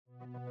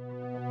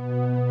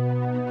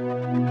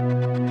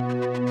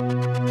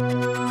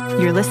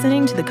You're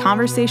listening to the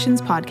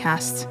Conversations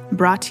Podcast,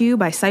 brought to you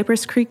by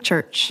Cypress Creek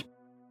Church.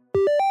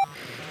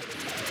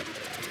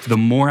 The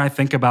more I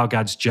think about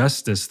God's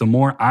justice, the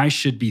more I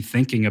should be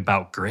thinking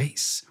about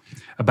grace,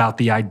 about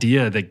the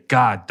idea that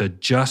God, the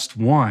just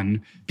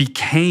one,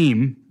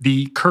 became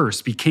the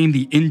curse, became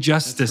the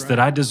injustice that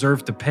I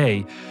deserve to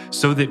pay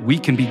so that we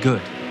can be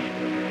good.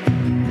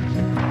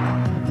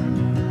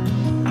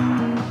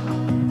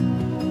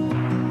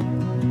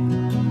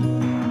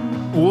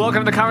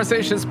 Welcome to the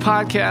Conversations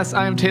Podcast.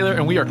 I am Taylor,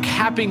 and we are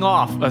capping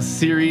off a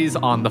series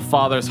on the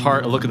Father's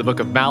heart, a look at the book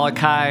of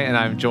Malachi, and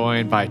I'm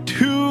joined by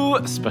two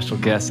special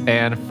guests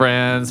and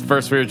friends.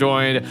 First, we are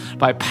joined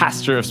by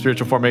Pastor of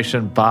Spiritual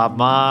Formation, Bob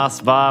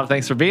Maas. Bob,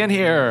 thanks for being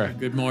here.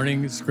 Good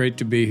morning. It's great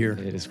to be here.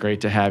 It is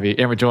great to have you.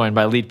 And we're joined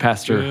by lead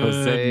pastor,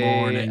 Jose. Good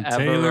morning,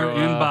 Taylor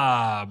and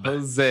Bob.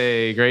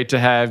 Jose, great to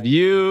have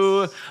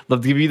you.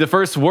 Love to give you the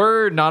first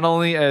word, not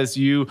only as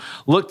you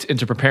looked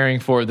into preparing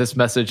for this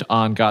message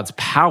on God's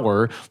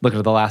power, looking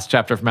at the last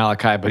chapter of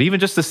Malachi, but even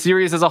just the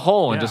series as a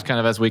whole, and just kind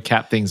of as we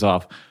cap things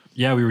off.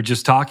 Yeah, we were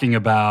just talking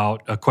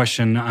about a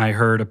question I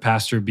heard a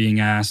pastor being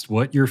asked,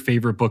 what your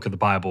favorite book of the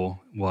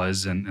Bible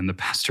was, and the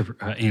pastor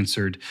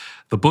answered,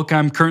 the book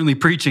I'm currently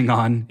preaching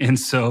on. And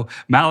so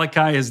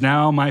Malachi is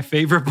now my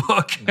favorite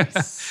book.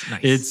 Nice.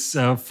 It's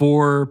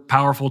 4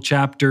 powerful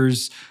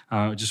chapters.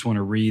 I just want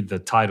to read the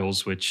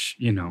titles, which,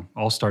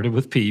 all started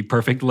with P,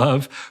 perfect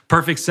love,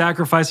 perfect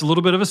sacrifice, a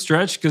little bit of a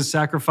stretch because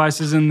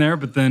sacrifice is in there,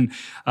 but then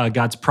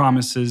God's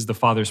promises, the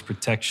Father's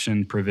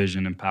protection,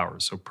 provision, and power.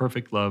 So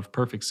perfect love,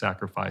 perfect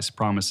sacrifice,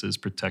 promises,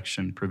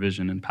 protection,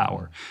 provision, and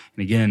power.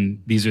 And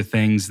again, these are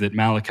things that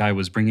Malachi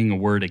was bringing a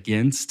word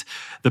against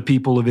the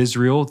people of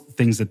Israel,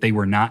 things that they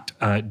were not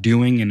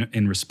doing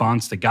in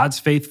response to God's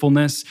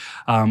faithfulness.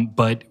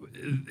 But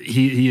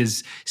he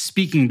is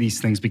speaking these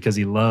things because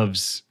he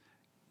loves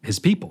his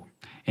people.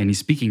 And he's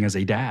speaking as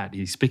a dad.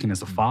 He's speaking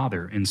as a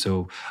father. And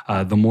so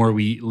the more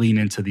we lean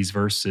into these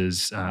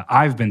verses,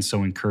 I've been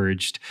so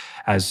encouraged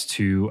as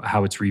to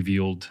how it's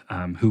revealed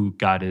who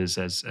God is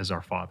as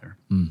our Father.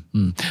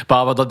 Mm-hmm.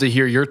 Bob, I'd love to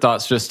hear your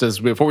thoughts just as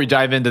before we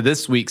dive into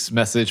this week's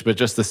message, but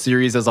just the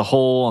series as a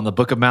whole on the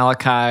book of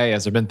Malachi.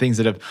 Has there been things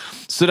that have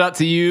stood out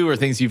to you or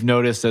things you've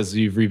noticed as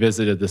you've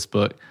revisited this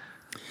book?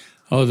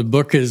 Oh, the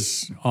book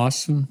is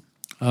awesome.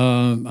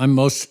 I'm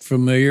most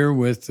familiar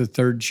with the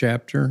 3rd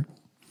chapter.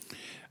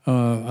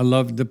 I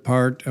love the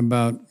part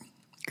about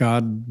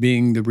God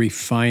being the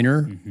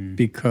refiner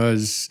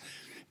because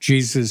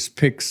Jesus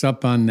picks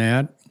up on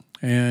that.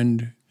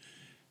 And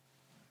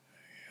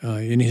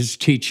in his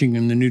teaching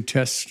in the New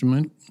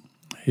Testament,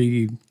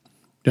 he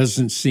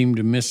doesn't seem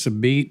to miss a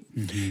beat.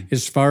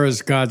 As far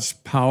as God's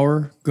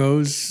power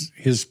goes,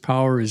 his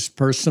power is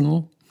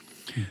personal.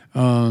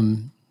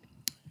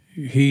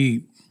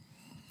 He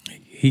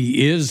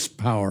is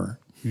power.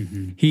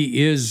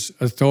 He is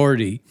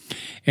authority.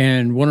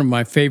 And one of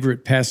my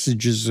favorite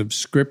passages of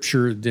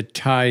Scripture that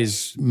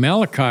ties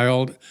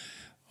Malachi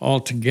all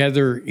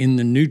together in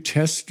the New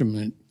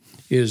Testament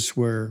is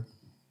where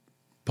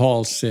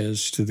Paul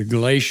says to the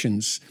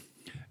Galatians,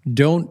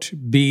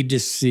 "Don't be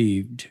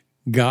deceived.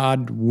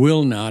 God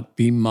will not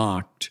be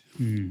mocked.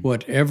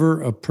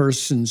 Whatever a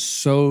person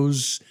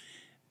sows,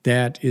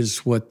 that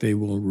is what they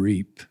will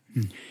reap."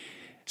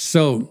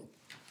 So,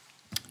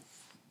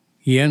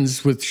 he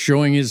ends with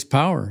showing his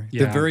power.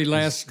 Yeah, the very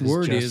last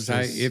word is,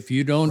 if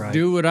you don't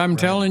do what I'm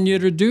telling you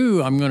to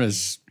do, I'm going to...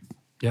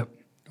 Yep.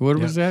 What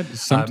was that?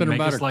 Something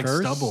about a like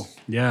curse? Stubble.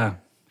 Yeah.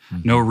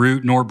 No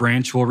root nor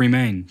branch will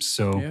remain.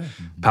 So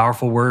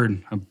powerful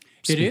word.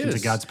 Speaking to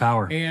God's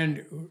power.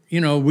 And,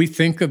 we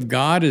think of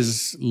God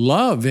as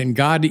love, and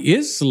God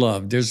is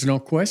love. There's no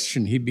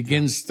question. He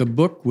begins the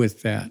book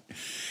with that.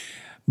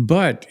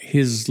 But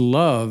his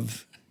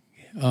love...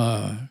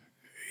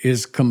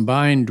 is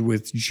combined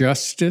with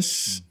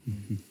justice,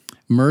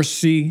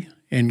 mercy,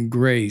 and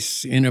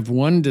grace. And if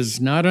one does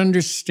not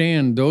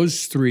understand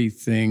those 3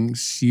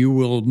 things, you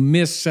will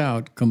miss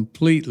out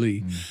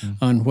completely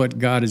on what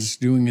God is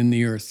doing in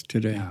the earth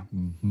today.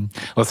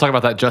 Let's talk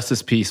about that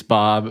justice piece,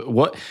 Bob.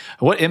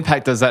 What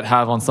impact does that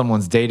have on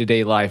someone's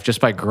day-to-day life just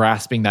by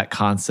grasping that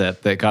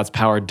concept that God's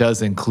power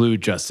does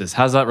include justice?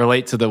 How does that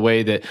relate to the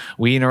way that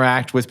we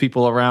interact with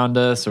people around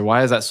us? Or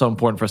why is that so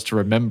important for us to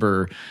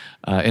remember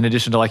in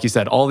addition to, like you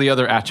said, all the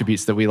other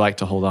attributes that we like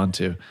to hold on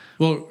to?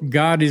 Well,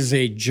 God is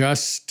a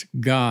just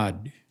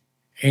God,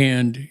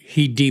 and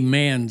he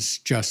demands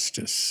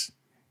justice.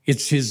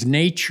 It's his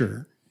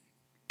nature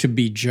to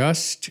be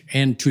just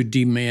and to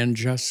demand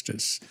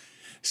justice.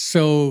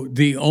 So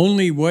the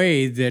only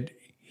way that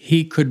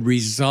he could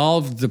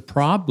resolve the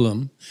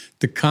problem,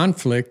 the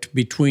conflict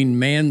between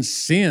man's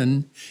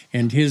sin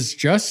and his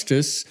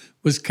justice,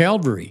 was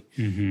Calvary.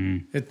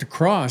 At the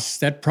cross,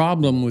 that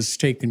problem was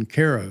taken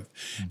care of.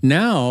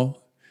 Now,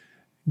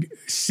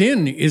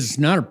 sin is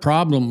not a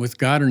problem with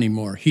God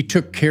anymore. He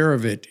took care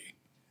of it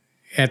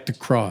at the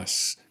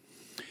cross.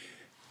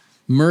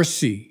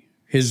 Mercy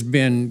has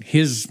been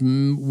his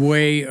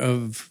way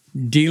of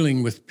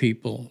dealing with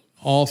people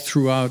all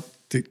throughout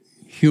the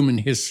human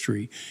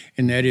history,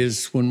 and that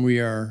is when we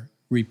are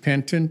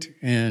repentant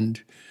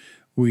and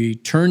we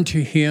turn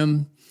to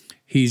him,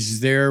 he's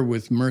there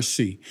with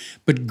mercy.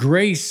 But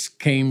grace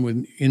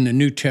came in the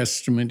New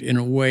Testament in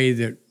a way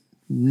that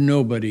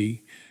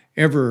nobody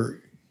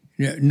ever,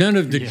 none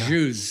of the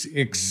Jews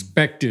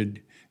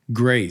expected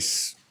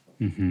grace.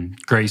 Mm-hmm.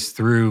 Grace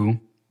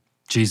through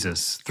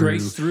Jesus.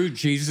 Grace through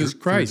Jesus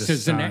Christ.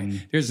 There's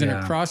an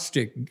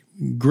acrostic,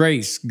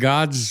 grace,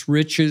 God's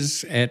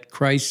riches at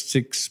Christ's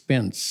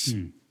expense.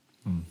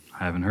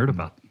 I haven't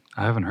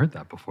heard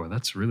that before.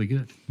 That's really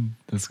good.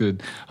 That's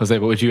good. Jose,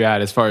 what would you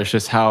add as far as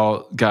just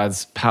how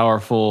God's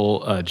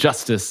powerful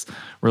justice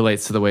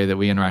relates to the way that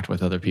we interact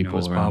with other people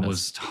as around Bob us?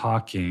 was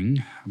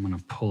talking, I'm going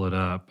to pull it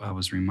up. I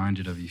was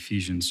reminded of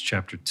Ephesians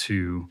chapter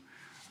 2,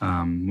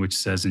 which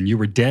says, and you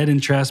were dead in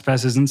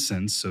trespasses and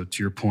sins. So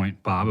to your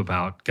point, Bob,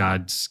 about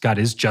God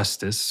is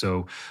justice.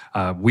 So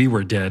we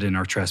were dead in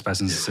our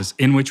trespasses and sins,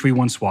 in which we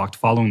once walked,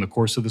 following the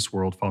course of this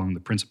world, following the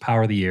prince of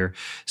power of the air,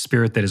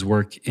 spirit that is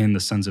work in the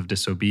sons of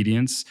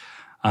disobedience.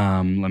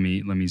 Let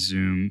me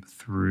zoom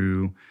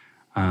through.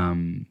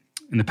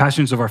 In the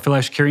passions of our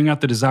flesh, carrying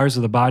out the desires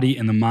of the body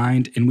and the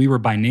mind, and we were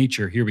by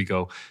nature, here we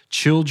go,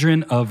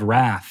 children of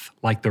wrath,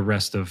 like the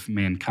rest of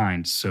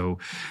mankind. So,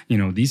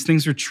 these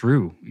things are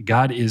true.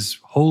 God is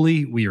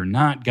holy, we are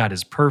not. God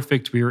is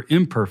perfect, we are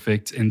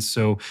imperfect. And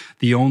so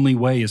the only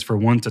way is for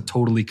one to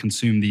totally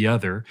consume the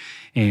other.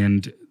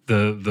 And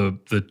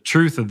the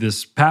truth of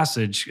this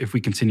passage, if we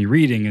continue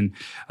reading in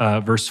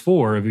verse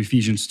 4 of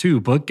Ephesians 2,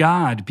 but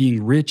God,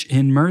 being rich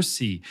in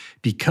mercy,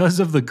 because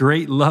of the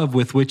great love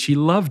with which he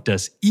loved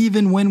us,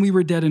 even when we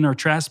were dead in our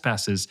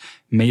trespasses,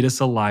 made us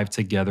alive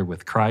together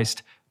with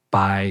Christ.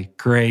 By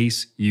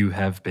grace, you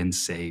have been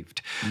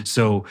saved.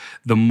 So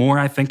the more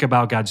I think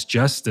about God's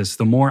justice,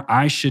 the more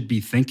I should be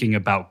thinking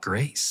about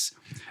grace,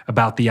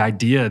 about the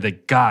idea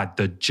that God,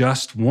 the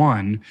just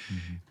one,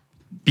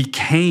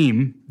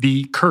 became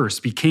the curse,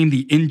 became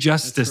the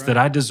injustice that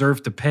I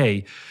deserve to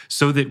pay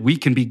so that we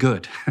can be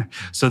good,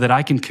 so that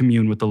I can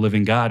commune with the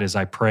living God as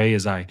I pray,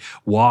 as I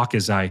walk,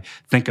 as I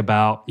think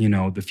about,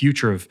 the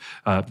future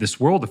of this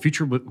world, the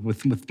future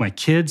with my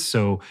kids.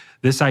 So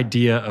this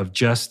idea of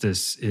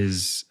justice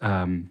is,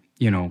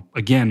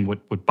 again,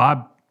 what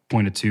Bob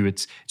pointed to,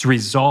 it's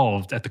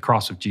resolved at the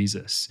cross of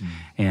Jesus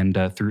and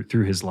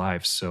through his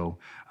life. So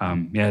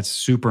it's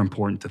super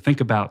important to think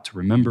about, to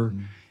remember.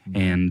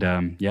 And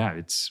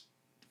it's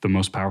the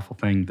most powerful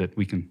thing that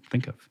we can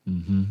think of.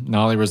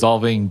 Not only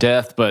resolving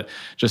death, but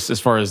just as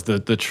far as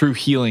the true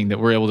healing that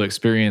we're able to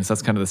experience,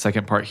 that's kind of the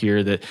second part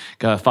here, that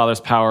God, Father's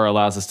power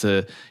allows us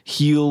to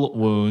heal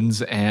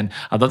wounds. And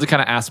I'd love to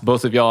kind of ask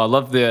both of y'all, I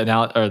love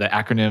the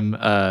acronym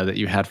that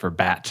you had for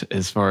BAT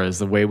as far as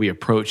the way we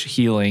approach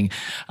healing.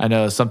 I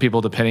know some people,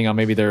 depending on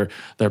maybe their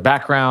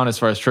background, as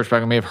far as church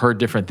background, may have heard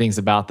different things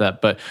about that.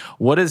 But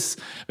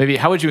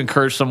how would you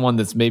encourage someone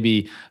that's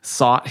maybe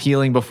sought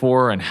healing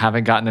before and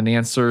haven't gotten an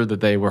answer that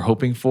they were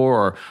hoping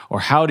for, or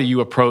how do you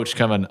approach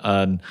kind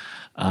of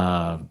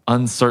an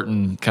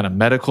uncertain kind of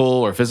medical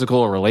or physical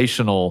or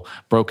relational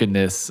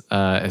brokenness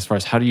as far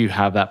as how do you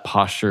have that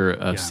posture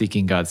of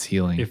seeking God's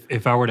healing?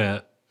 If I were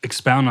to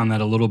expound on that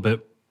a little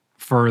bit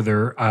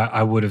further,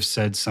 I would have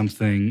said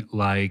something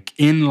like,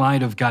 in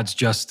light of God's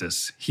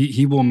justice,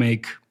 he will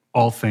make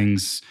all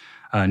things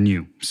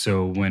new.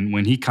 So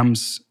when he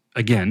comes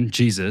again,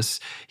 Jesus,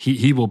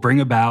 he will bring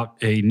about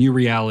a new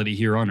reality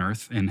here on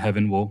earth, and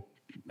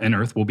and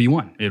earth will be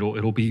one.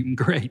 It'll be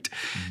great.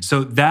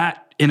 So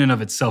that in and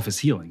of itself is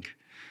healing.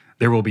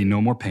 There will be no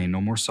more pain,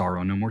 no more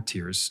sorrow, no more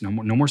tears, no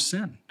more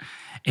sin.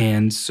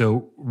 And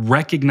so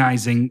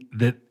recognizing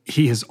that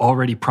he has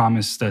already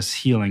promised us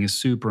healing is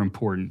super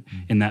important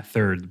in that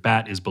third. The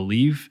BAT is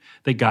believe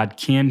that God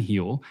can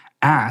heal.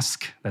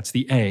 Ask, that's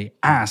the A,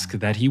 ask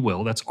that he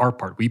will. That's our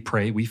part. We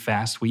pray, we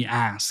fast, we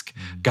ask.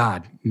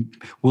 God,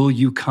 will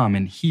you come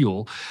and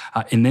heal?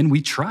 And then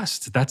we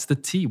trust. That's the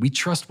T. We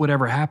trust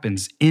whatever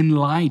happens in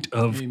light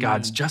of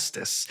God's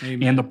justice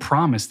and the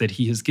promise that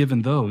he has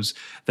given those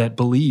that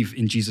believe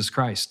in Jesus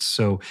Christ.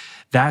 So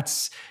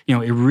that's, it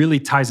really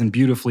ties in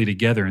beautifully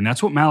together. And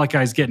that's what Malachi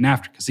is getting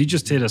after, because he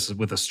just hit us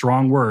with a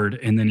strong word.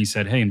 And then he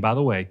said, hey, and by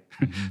the way,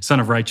 Son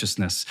of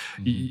Righteousness,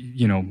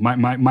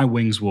 my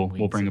wings will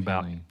bring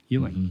about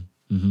healing.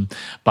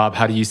 Bob,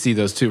 how do you see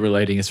those two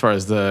relating as far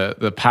as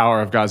the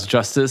power of God's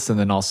justice and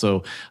then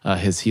also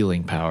his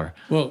healing power?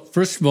 Well,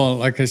 first of all,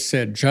 like I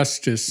said,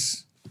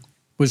 justice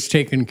was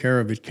taken care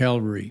of at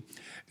Calvary.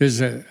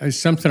 There's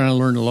something I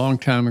learned a long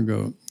time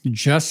ago.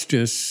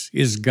 Justice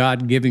is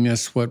God giving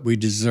us what we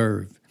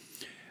deserve.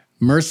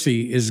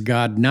 Mercy is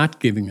God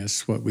not giving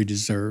us what we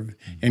deserve,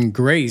 and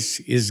grace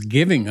is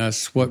giving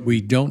us what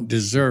we don't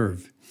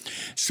deserve.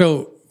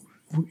 So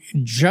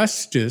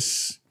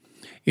justice,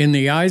 in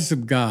the eyes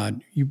of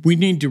God, we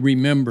need to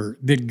remember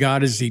that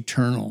God is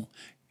eternal.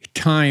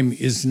 Time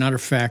is not a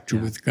factor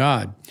with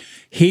God.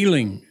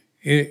 Healing,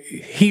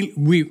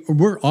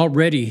 we're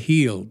already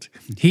healed.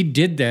 He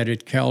did that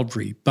at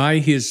Calvary. By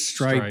his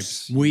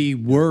stripes. We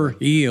were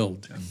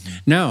healed.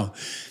 Now,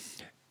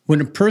 when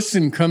a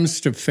person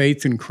comes to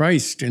faith in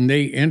Christ and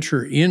they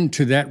enter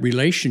into that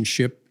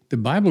relationship, the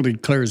Bible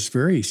declares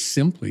very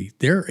simply,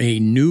 they're a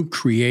new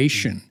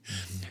creation.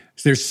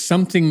 There's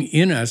something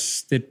in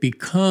us that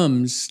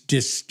becomes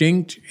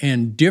distinct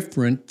and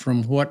different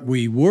from what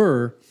we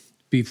were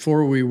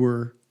before we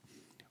were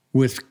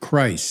with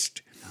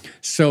Christ.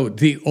 So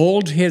the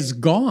old has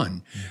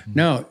gone.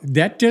 Now,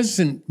 that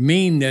doesn't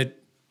mean that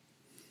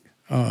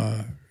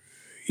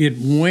it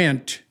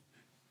went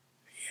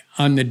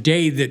on the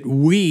day that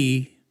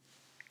we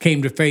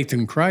came to faith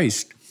in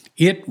Christ.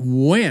 It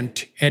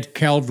went at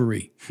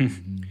Calvary.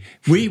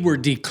 We were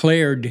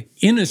declared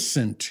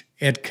innocent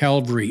at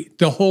Calvary.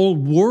 The whole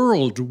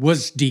world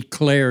was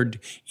declared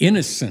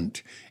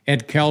innocent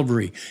at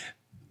Calvary.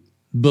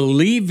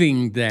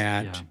 Believing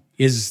that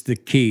is the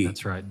key.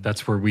 That's right.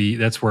 That's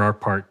where our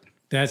part.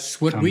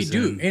 That's what we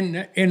do.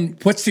 And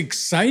what's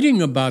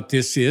exciting about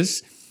this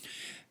is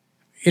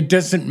it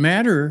doesn't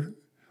matter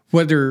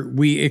whether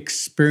we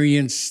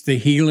experience the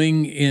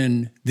healing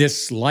in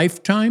this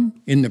lifetime,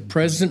 in the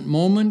present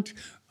moment,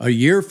 a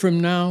year from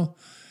now,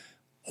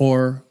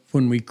 or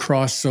when we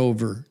cross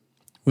over,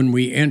 when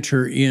we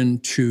enter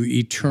into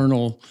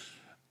eternal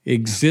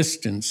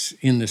existence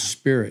in the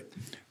Spirit.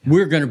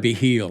 We're going to be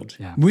healed.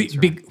 Yeah,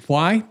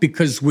 Why?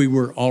 Because we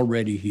were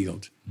already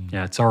healed.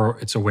 Yeah,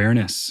 it's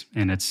awareness,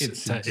 and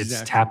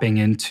it's tapping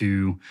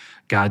into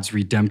God's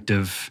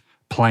redemptive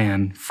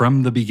plan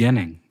from the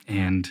beginning.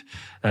 And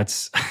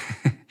that's,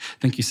 I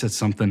think you said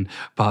something,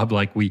 Bob,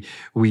 like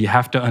we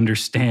have to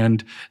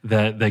understand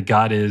that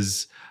God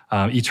is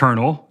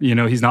eternal.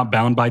 He's not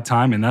bound by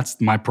time. And that's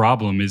my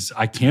problem is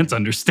I can't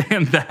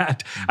understand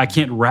that. I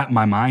can't wrap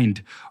my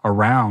mind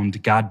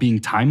around God being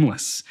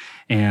timeless.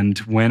 And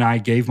when I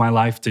gave my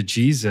life to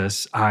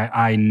Jesus,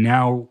 I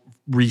now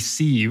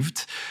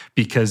received,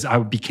 because I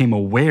became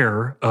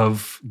aware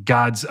of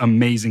God's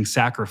amazing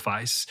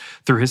sacrifice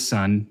through his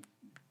son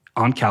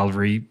on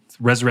Calvary,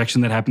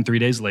 resurrection that happened 3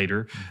 days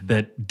later,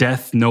 that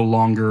death no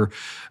longer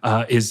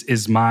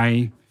is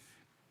my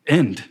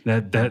end.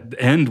 That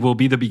end will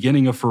be the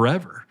beginning of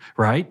forever,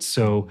 right?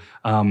 So,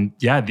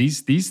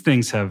 these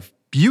things have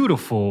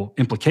beautiful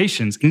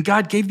implications, and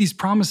God gave these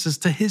promises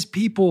to his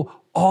people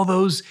all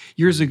those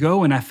years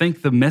ago. And I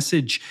think the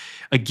message,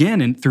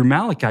 again, and through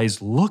Malachi,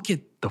 is look at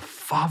the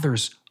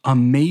Father's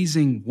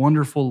amazing,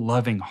 wonderful,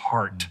 loving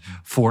heart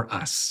for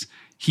us.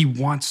 He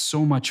wants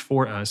so much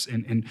for us,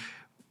 and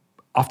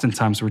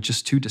oftentimes we're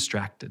just too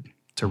distracted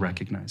to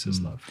recognize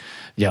his love.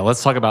 Yeah,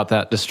 let's talk about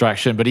that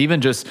distraction, but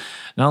even just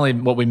not only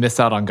what we miss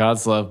out on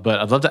God's love, but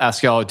I'd love to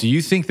ask y'all, do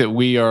you think that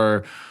we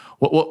are,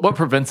 what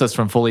prevents us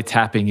from fully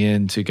tapping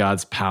into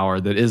God's power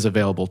that is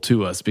available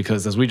to us?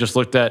 Because as we just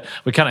looked at,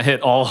 we kind of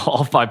hit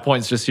all 5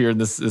 points just here in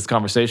this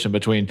conversation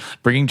between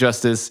bringing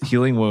justice,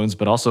 healing wounds,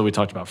 but also we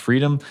talked about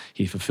freedom.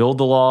 He fulfilled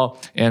the law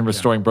and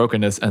restoring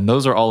brokenness, and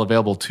those are all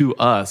available to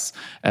us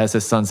as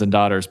his sons and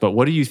daughters. But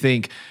what do you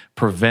think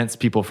prevents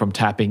people from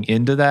tapping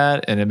into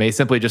that? And it may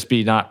simply just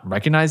be not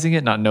recognizing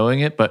it, not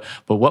knowing it, but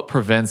what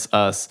prevents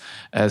us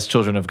as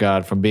children of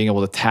God from being able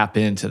to tap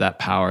into that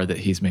power that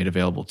he's made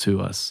available to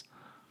us?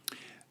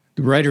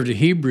 The writer to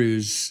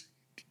Hebrews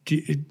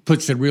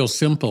puts it real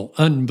simple: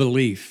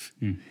 unbelief.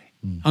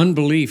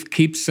 Unbelief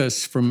keeps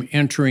us from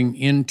entering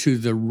into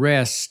the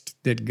rest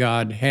that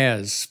God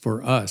has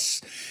for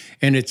us.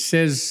 And it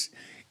says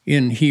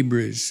in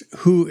Hebrews,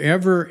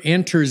 whoever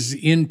enters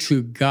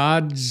into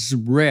God's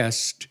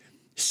rest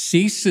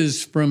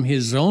ceases from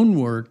his own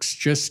works,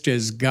 just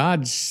as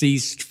God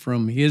ceased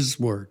from his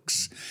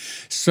works.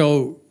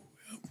 So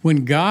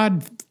when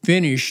God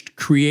finished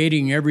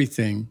creating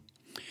everything,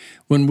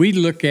 when we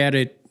look at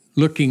it,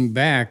 looking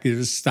back, it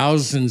was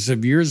thousands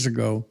of years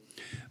ago.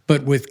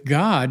 But with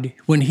God,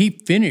 when he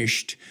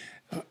finished.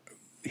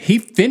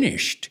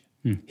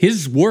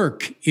 His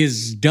work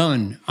is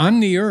done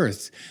on the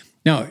earth.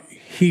 Now,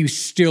 he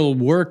still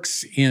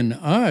works in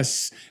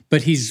us,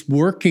 but he's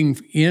working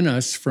in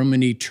us from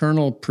an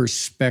eternal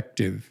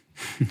perspective.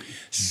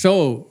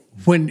 So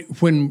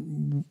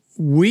when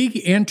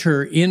we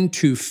enter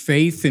into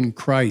faith in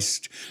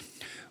Christ,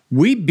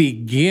 we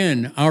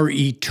begin our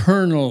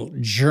eternal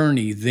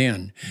journey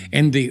then.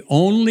 And the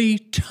only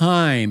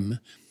time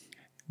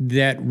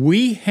that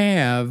we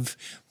have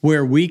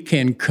where we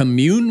can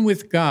commune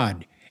with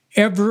God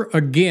ever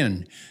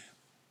again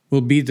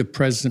will be the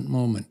present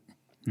moment.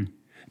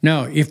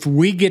 Now, if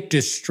we get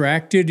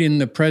distracted in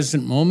the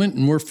present moment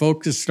and we're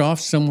focused off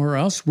somewhere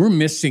else, we're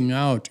missing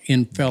out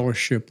in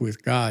fellowship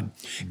with God.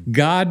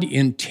 God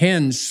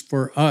intends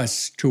for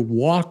us to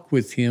walk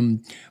with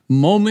him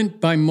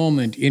moment by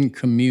moment in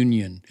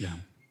communion. Yeah.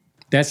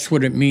 That's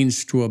what it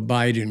means to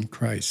abide in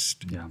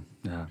Christ. Yeah.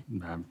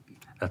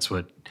 That's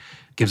what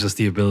gives us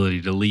the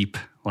ability to leap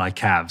like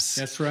calves.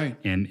 That's right.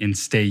 And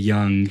stay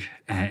young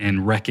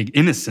and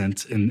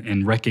innocent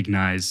and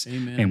recognize,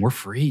 Amen. And we're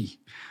free.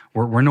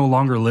 We're no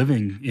longer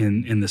living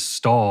in the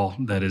stall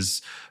that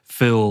is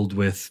filled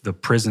with the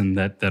prison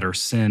that our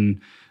sin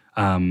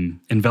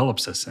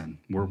envelops us in.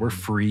 We're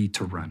free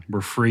to run.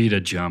 We're free to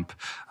jump.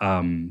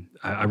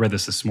 I read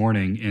this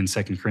morning in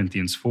 2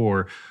 Corinthians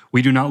 4.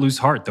 We do not lose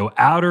heart. Though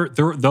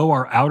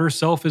our outer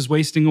self is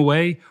wasting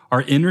away,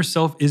 our inner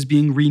self is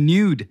being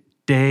renewed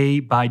day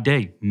by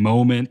day,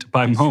 moment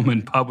by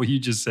moment. Bob, what you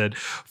just said.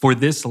 For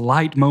this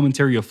light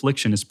momentary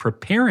affliction is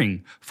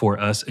preparing for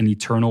us an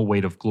eternal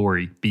weight of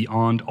glory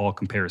beyond all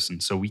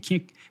comparison. So we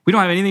don't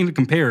have anything to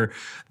compare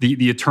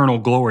the eternal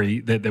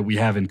glory that we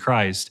have in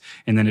Christ.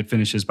 And then it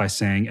finishes by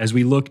saying, as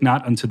we look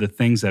not unto the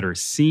things that are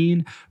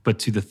seen, but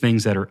to the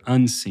things that are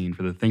unseen.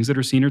 For the things that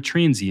are seen are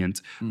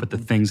transient, but the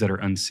things that are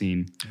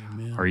unseen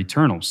are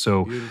eternal.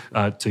 So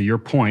to your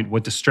point,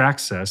 what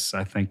distracts us,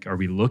 I think, are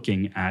we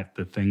looking at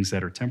the things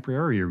that are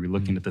temporary? Are we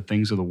looking at the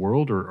things of the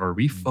world? Or are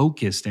we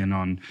focused in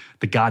on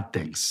the God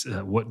things,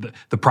 what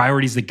the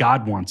priorities that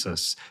God wants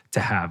us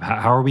to have?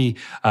 How are we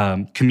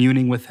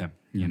communing with him?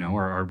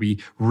 Are we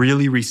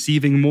really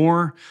receiving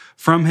more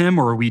from him,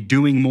 or are we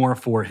doing more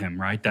for him,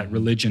 right? That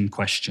religion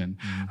question.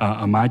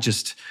 Am I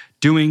just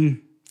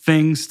doing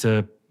things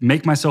to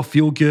make myself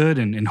feel good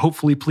and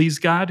hopefully please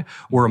God?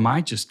 Or am I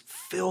just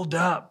filled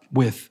up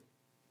with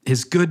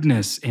his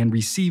goodness and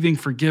receiving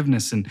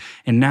forgiveness and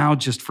now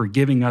just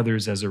forgiving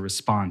others as a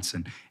response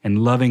and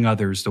loving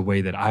others the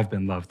way that I've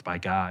been loved by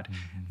God?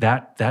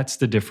 That's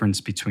the difference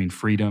between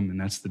freedom,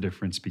 and that's the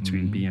difference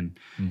between being,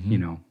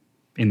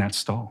 in that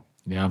stall.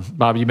 Yeah.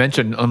 Bob, you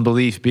mentioned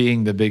unbelief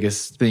being the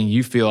biggest thing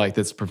you feel like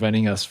that's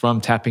preventing us from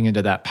tapping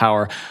into that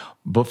power.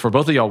 But for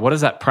both of y'all, what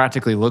does that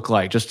practically look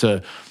like, just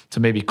to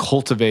maybe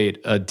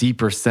cultivate a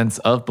deeper sense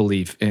of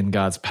belief in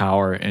God's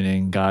power and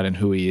in God and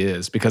who he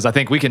is? Because I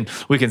think we can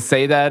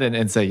say that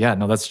and say, yeah,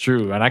 no, that's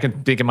true. And I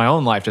can think in my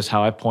own life just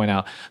how I point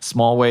out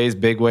small ways,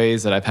 big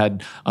ways that I've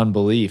had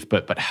unbelief.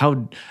 But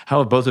how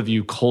have both of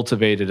you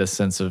cultivated a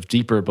sense of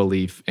deeper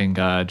belief in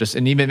God? Just,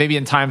 and even maybe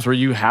in times where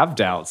you have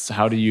doubts,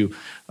 how do you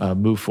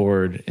move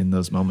forward in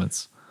those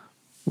moments?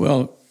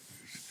 Well,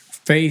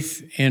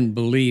 faith and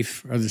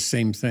belief are the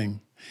same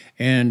thing.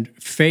 And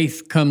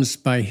faith comes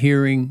by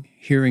hearing,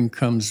 hearing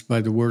comes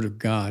by the word of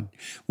God.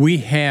 We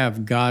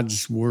have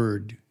God's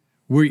word.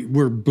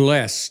 We're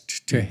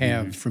blessed to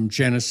have from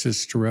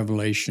Genesis to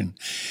Revelation.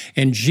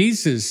 And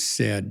Jesus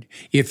said,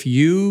 if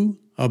you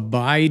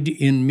abide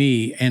in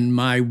me and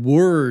my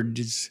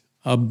words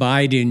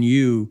abide in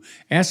you,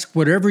 ask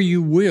whatever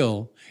you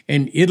will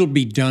and it'll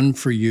be done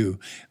for you.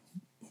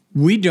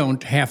 We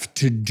don't have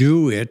to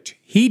do it.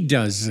 He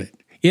does it.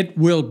 It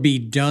will be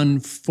done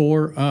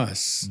for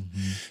us.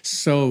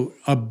 So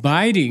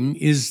abiding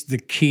is the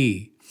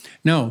key.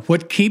 Now,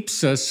 what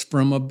keeps us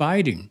from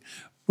abiding?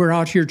 We're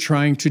out here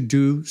trying to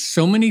do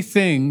so many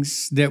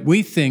things that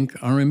we think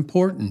are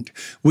important.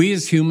 We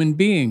as human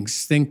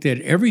beings think that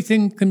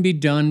everything can be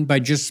done by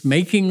just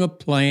making a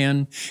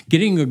plan,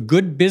 getting a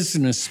good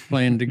business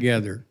plan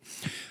together.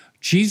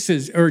 James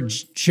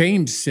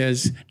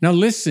says, now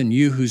listen,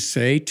 you who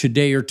say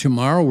today or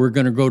tomorrow we're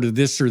going to go to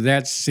this or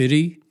that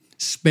city,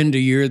 spend a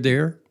year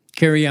there,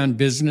 carry on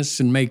business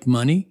and make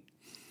money.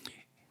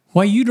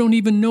 Why, you don't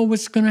even know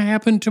what's going to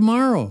happen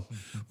tomorrow.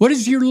 What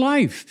is your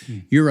life?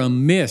 You're a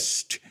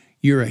mist.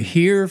 You're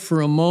here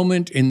for a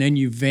moment and then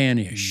you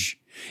vanish.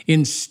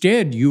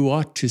 Instead, you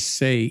ought to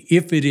say,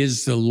 if it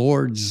is the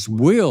Lord's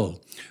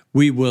will,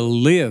 we will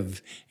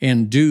live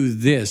and do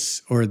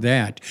this or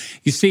that.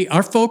 You see,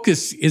 our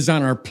focus is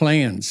on our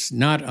plans,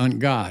 not on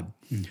God.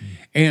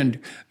 And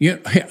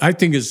I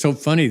think it's so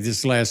funny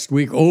this last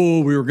week.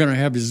 Oh, we were going to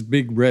have this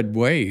big red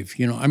wave.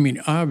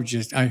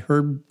 I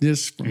heard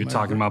this from You're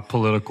talking about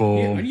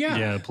political,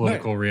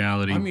 political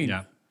reality.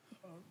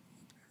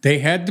 They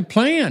had the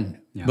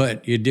plan,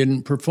 but it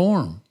didn't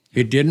perform.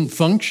 It didn't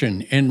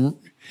function. And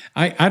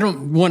I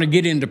don't want to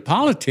get into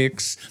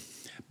politics,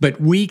 but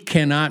we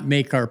cannot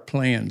make our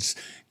plans.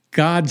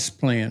 God's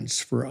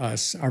plans for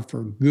us are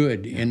for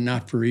good and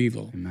not for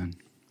evil. Amen.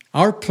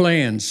 Our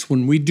plans,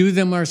 when we do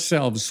them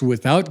ourselves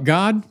without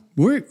God,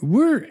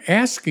 we're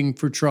asking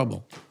for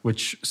trouble.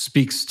 Which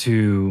speaks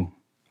to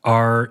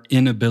our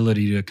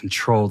inability to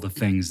control the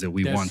things that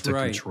we want to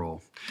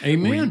control.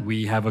 Amen.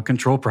 We have a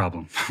control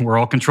problem. We're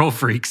all control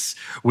freaks.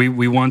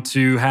 We want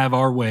to have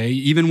our way,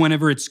 even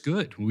whenever it's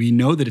good. We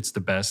know that it's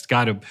the best.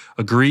 God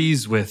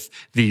agrees with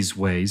these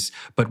ways,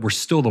 but we're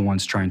still the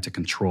ones trying to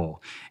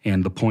control.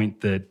 And the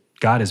point that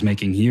God is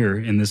making here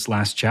in this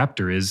last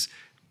chapter is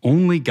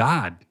only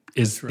God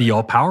is the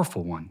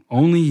all-powerful one.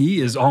 Only he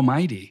is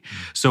almighty.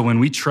 So when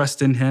we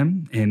trust in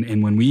him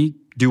and when we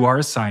do our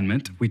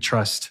assignment, we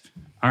trust,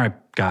 all right,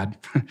 God,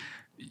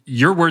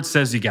 your word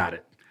says you got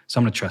it. So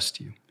I'm going to trust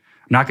you.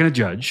 I'm not going to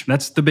judge.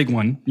 That's the big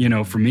one,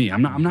 for me.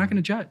 I'm not going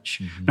to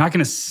judge. I'm not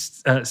going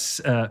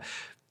to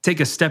take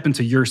a step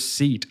into your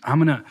seat.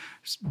 I'm going to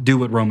do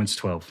what Romans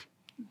 12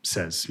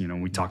 says,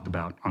 we talked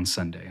about on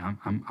Sunday.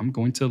 I'm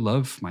going to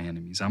love my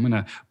enemies. I'm going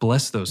to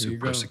bless those who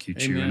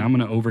persecute you. And I'm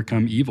going to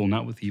overcome evil,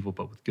 not with evil,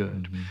 but with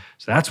good.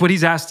 So that's what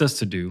he's asked us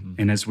to do.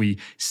 And as we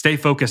stay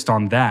focused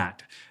on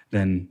that,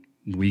 then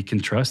we can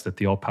trust that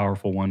the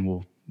all-powerful one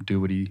will do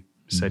what he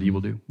said he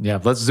will do. Yeah,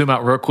 let's zoom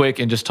out real quick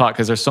and just talk,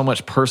 because there's so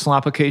much personal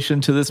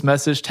application to this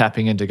message,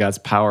 tapping into God's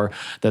power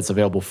that's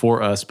available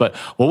for us. But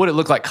what would it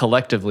look like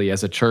collectively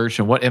as a church,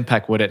 and what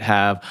impact would it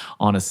have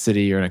on a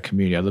city or in a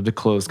community? I'd love to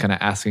close kind of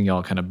asking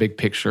y'all kind of big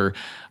picture.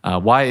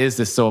 Why is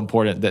this so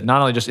important that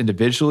not only just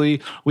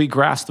individually we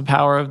grasp the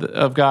power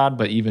of God,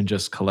 but even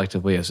just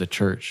collectively as a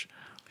church?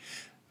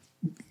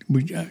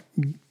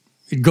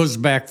 It goes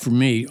back for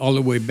me all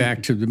the way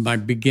back to my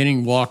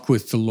beginning walk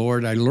with the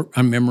Lord.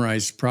 I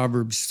memorized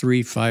Proverbs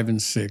 3, 5,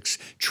 and 6.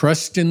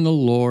 Trust in the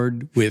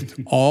Lord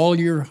with all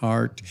your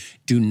heart.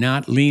 Do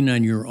not lean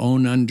on your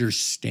own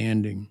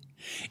understanding.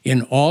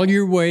 In all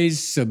your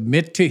ways,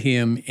 submit to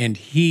him, and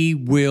he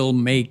will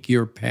make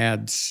your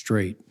paths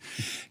straight.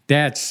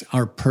 That's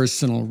our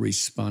personal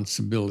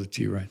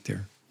responsibility right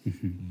there.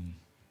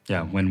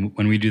 Yeah, when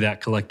we do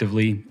that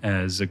collectively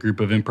as a group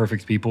of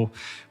imperfect people,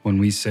 when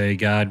we say,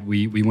 God,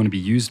 we want to be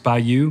used by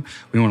you,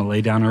 we want to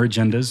lay down our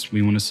agendas,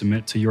 we want to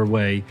submit to your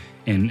way,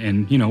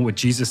 and you know what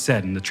Jesus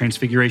said in the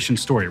Transfiguration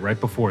story right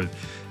before,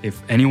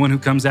 if anyone who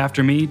comes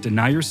after me,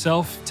 deny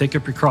yourself, take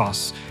up your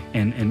cross,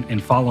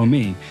 and follow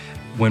me.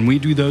 When we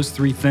do those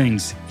three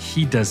things,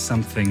 he does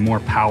something more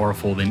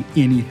powerful than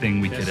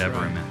anything we could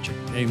ever imagine.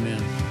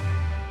 Amen.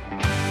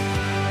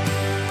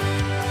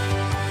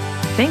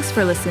 Thanks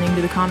for listening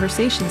to the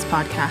Conversations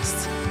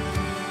podcast.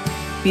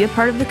 Be a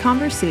part of the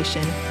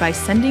conversation by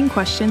sending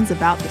questions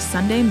about the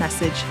Sunday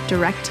message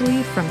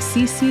directly from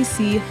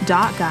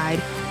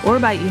ccc.guide or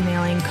by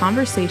emailing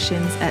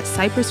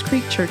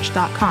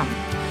conversations@cypresscreekchurch.com.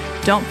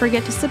 Don't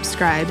forget to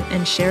subscribe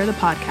and share the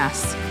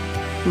podcast.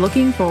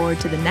 Looking forward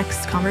to the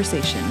next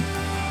conversation.